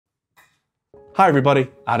Hi everybody,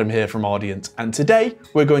 Adam here from Audient, and today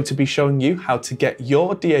we're going to be showing you how to get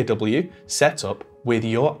your DAW set up with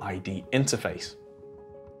your ID interface.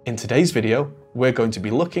 In today's video, we're going to be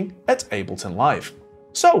looking at Ableton Live.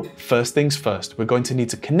 So first things first, we're going to need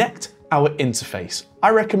to connect our interface. I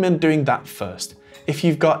recommend doing that first. If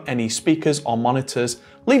you've got any speakers or monitors,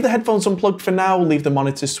 leave the headphones unplugged for now, leave the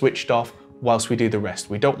monitors switched off whilst we do the rest.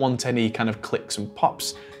 We don't want any kind of clicks and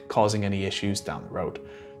pops causing any issues down the road.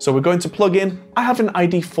 So we're going to plug in, I have an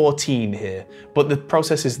ID14 here, but the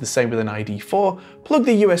process is the same with an ID4. Plug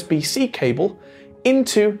the USB-C cable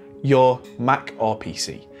into your Mac or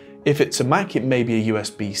PC. If it's a Mac, it may be a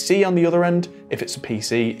USB-C on the other end. If it's a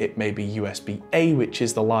PC, it may be USB-A, which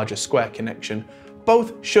is the larger square connection.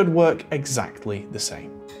 Both should work exactly the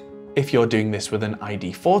same. If you're doing this with an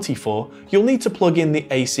ID44, you'll need to plug in the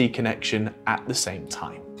AC connection at the same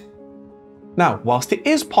time. Now, whilst it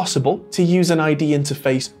is possible to use an ID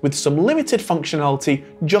interface with some limited functionality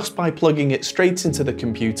just by plugging it straight into the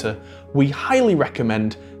computer, we highly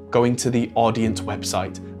recommend going to the Audient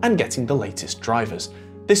website and getting the latest drivers.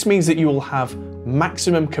 This means that you will have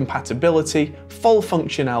maximum compatibility, full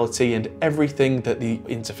functionality, and everything that the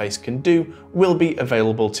interface can do will be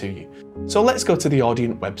available to you. So let's go to the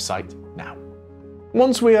Audient website now.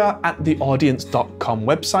 Once we are at the audient.com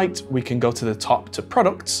website, we can go to the top to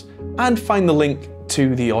products and find the link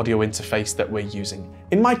to the audio interface that we're using.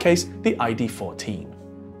 In my case, the ID14.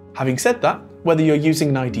 Having said that, whether you're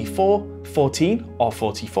using an ID4, 14 or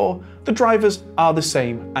 44, the drivers are the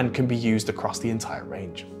same and can be used across the entire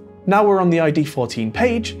range. Now we're on the ID14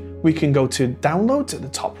 page, we can go to downloads at the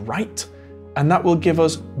top right, and that will give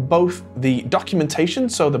us both the documentation,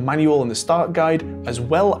 so the manual and the start guide, as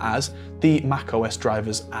well as the macOS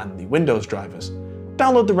drivers and the Windows drivers.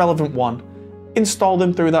 Download the relevant one, install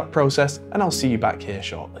them through that process, and I'll see you back here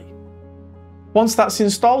shortly. Once that's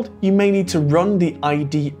installed, you may need to run the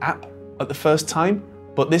ID app at the first time,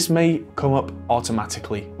 but this may come up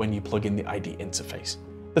automatically when you plug in the ID interface.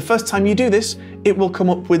 The first time you do this, it will come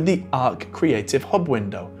up with the Arc Creative Hub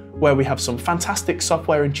window, where we have some fantastic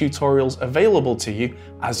software and tutorials available to you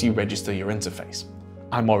as you register your interface.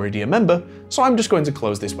 I'm already a member, so I'm just going to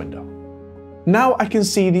close this window. Now I can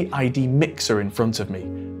see the ID mixer in front of me.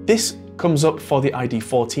 This comes up for the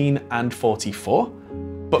ID14 and 44,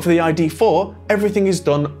 but for the ID4, everything is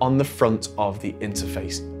done on the front of the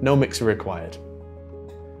interface. No mixer required.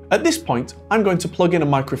 At this point, I'm going to plug in a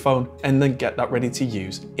microphone and then get that ready to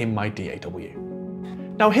use in my DAW.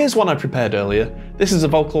 Now here's one I prepared earlier. This is a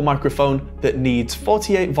vocal microphone that needs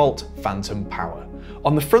 48-volt phantom power.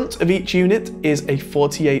 On the front of each unit is a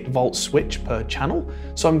 48-volt switch per channel,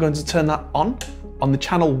 so I'm going to turn that on the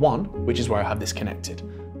channel 1, which is where I have this connected.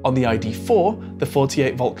 On the ID4, the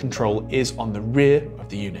 48-volt control is on the rear of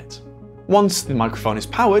the unit. Once the microphone is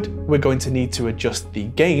powered, we're going to need to adjust the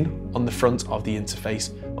gain on the front of the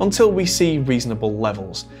interface until we see reasonable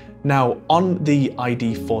levels. Now, on the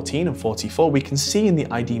ID14 and 44, we can see in the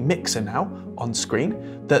ID mixer now on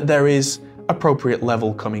screen that there is appropriate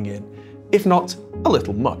level coming in, if not a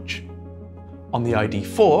little much. On the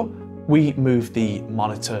ID4, we move the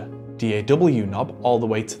monitor DAW knob all the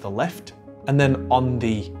way to the left, and then on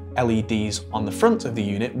the LEDs on the front of the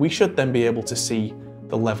unit, we should then be able to see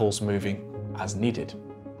the levels moving as needed.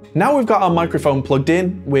 Now we've got our microphone plugged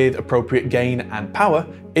in with appropriate gain and power,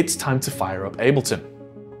 it's time to fire up Ableton.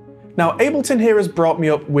 Now Ableton here has brought me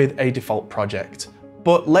up with a default project,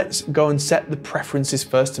 but let's go and set the preferences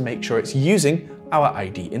first to make sure it's using our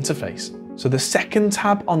ID interface. So the second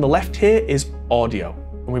tab on the left here is audio,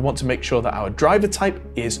 and we want to make sure that our driver type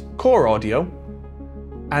is core audio,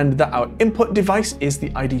 and that our input device is the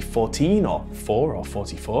ID14 or 4 or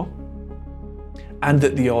 44, and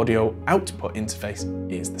that the audio output interface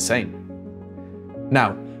is the same.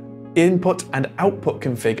 Now, input and output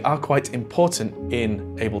config are quite important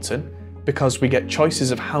in Ableton because we get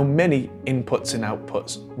choices of how many inputs and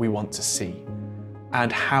outputs we want to see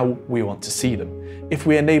and how we want to see them. If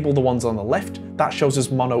we enable the ones on the left, that shows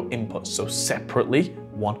us mono inputs, so separately,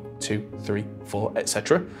 1, 2, 3, 4,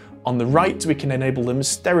 etc. On the right, we can enable them as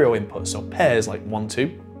stereo inputs, so pairs like 1,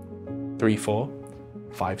 2, 3, 4,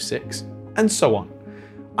 5, 6, and so on.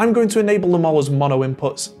 I'm going to enable them all as mono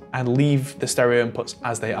inputs and leave the stereo inputs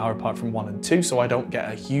as they are apart from 1 and 2, so I don't get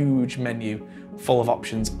a huge menu full of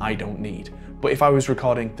options I don't need. But if I was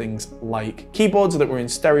recording things like keyboards that were in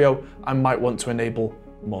stereo, I might want to enable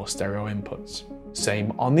more stereo inputs.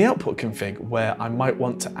 Same on the output config, where I might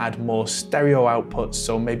want to add more stereo outputs,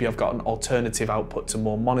 so maybe I've got an alternative output to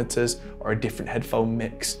more monitors or a different headphone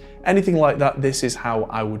mix. Anything like that, this is how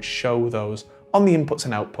I would show those on the inputs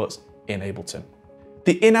and outputs in Ableton.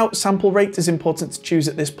 The in-out sample rate is important to choose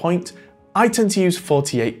at this point. I tend to use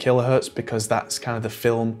 48 kHz because that's kind of the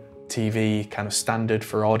film, TV kind of standard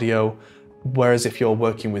for audio, whereas if you're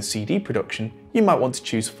working with CD production, you might want to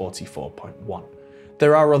choose 44.1.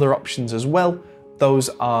 There are other options as well. Those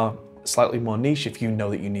are slightly more niche. If you know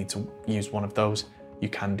that you need to use one of those, you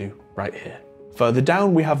can do right here. Further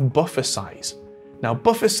down, we have buffer size. Now,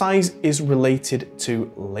 buffer size is related to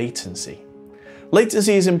latency.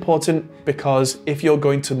 Latency is important because if you're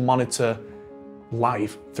going to monitor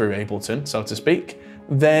live through Ableton, so to speak,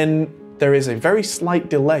 then there is a very slight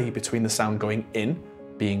delay between the sound going in,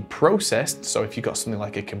 being processed, so if you've got something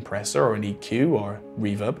like a compressor or an EQ or a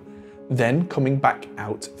reverb, then coming back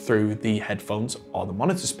out through the headphones or the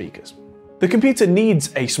monitor speakers. The computer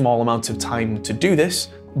needs a small amount of time to do this,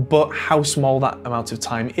 but how small that amount of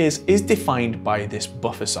time is defined by this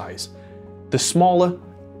buffer size. The smaller,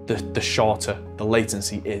 the shorter the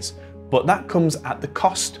latency is, but that comes at the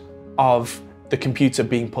cost of the computer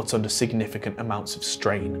being put under significant amounts of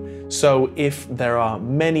strain. So if there are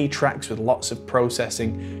many tracks with lots of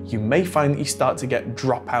processing, you may find that you start to get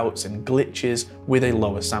dropouts and glitches with a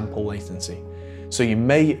lower sample latency. So you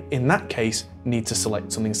may, in that case, need to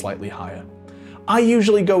select something slightly higher. I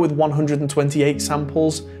usually go with 128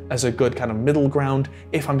 samples as a good kind of middle ground.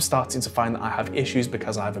 If I'm starting to find that I have issues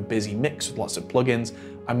because I have a busy mix with lots of plugins,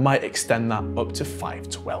 I might extend that up to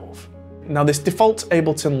 512. Now, this default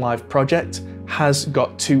Ableton Live project has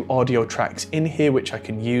got 2 audio tracks in here which I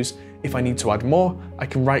can use. If I need to add more, I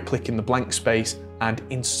can right-click in the blank space and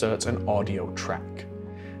insert an audio track.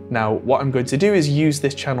 Now, what I'm going to do is use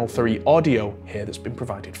this channel 3 audio here that's been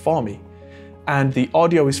provided for me. And the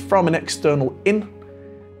audio is from an external in,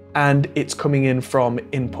 and it's coming in from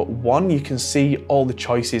input 1. You can see all the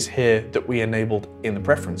choices here that we enabled in the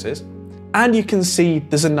preferences. And you can see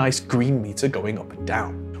there's a nice green meter going up and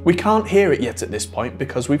down. We can't hear it yet at this point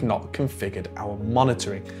because we've not configured our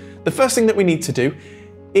monitoring. The first thing that we need to do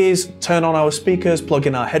is turn on our speakers, plug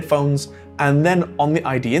in our headphones, and then on the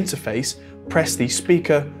ID interface, press the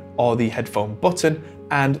speaker or the headphone button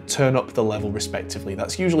and turn up the level respectively.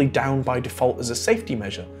 That's usually down by default as a safety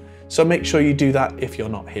measure, so make sure you do that if you're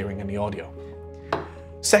not hearing any audio.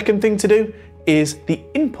 Second thing to do is the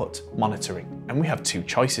input monitoring, and we have 2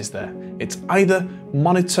 choices there. It's either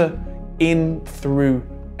monitor in through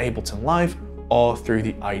Ableton Live or through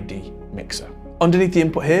the ID mixer. Underneath the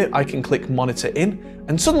input here, I can click monitor in,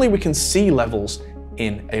 and suddenly we can see levels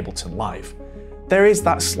in Ableton Live. There is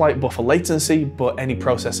that slight buffer latency, but any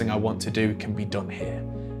processing I want to do can be done here.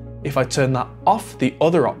 If I turn that off, the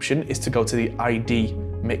other option is to go to the ID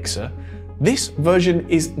mixer. This version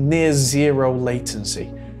is near 0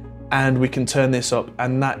 latency, and we can turn this up,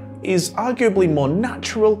 and that is arguably more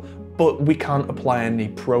natural, but we can't apply any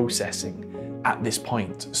processing at this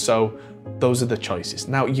point. So those are the choices.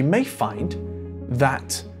 Now, you may find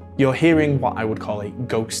that you're hearing what I would call a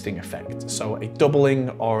ghosting effect, so a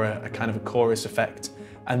doubling or a kind of a chorus effect,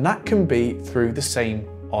 and that can be through the same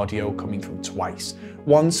audio coming through twice,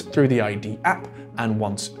 once through the ID app and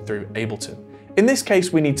once through Ableton. In this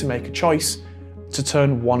case, we need to make a choice to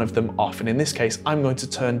turn one of them off, and in this case, I'm going to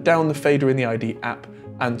turn down the fader in the ID app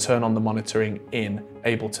and turn on the monitoring in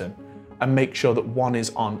Ableton, and make sure that one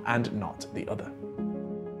is on and not the other.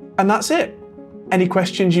 And that's it. Any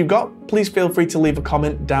questions you've got, please feel free to leave a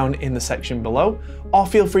comment down in the section below, or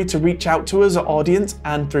feel free to reach out to us at Audient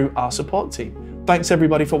and through our support team. Thanks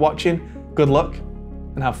everybody for watching, good luck,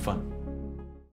 and have fun.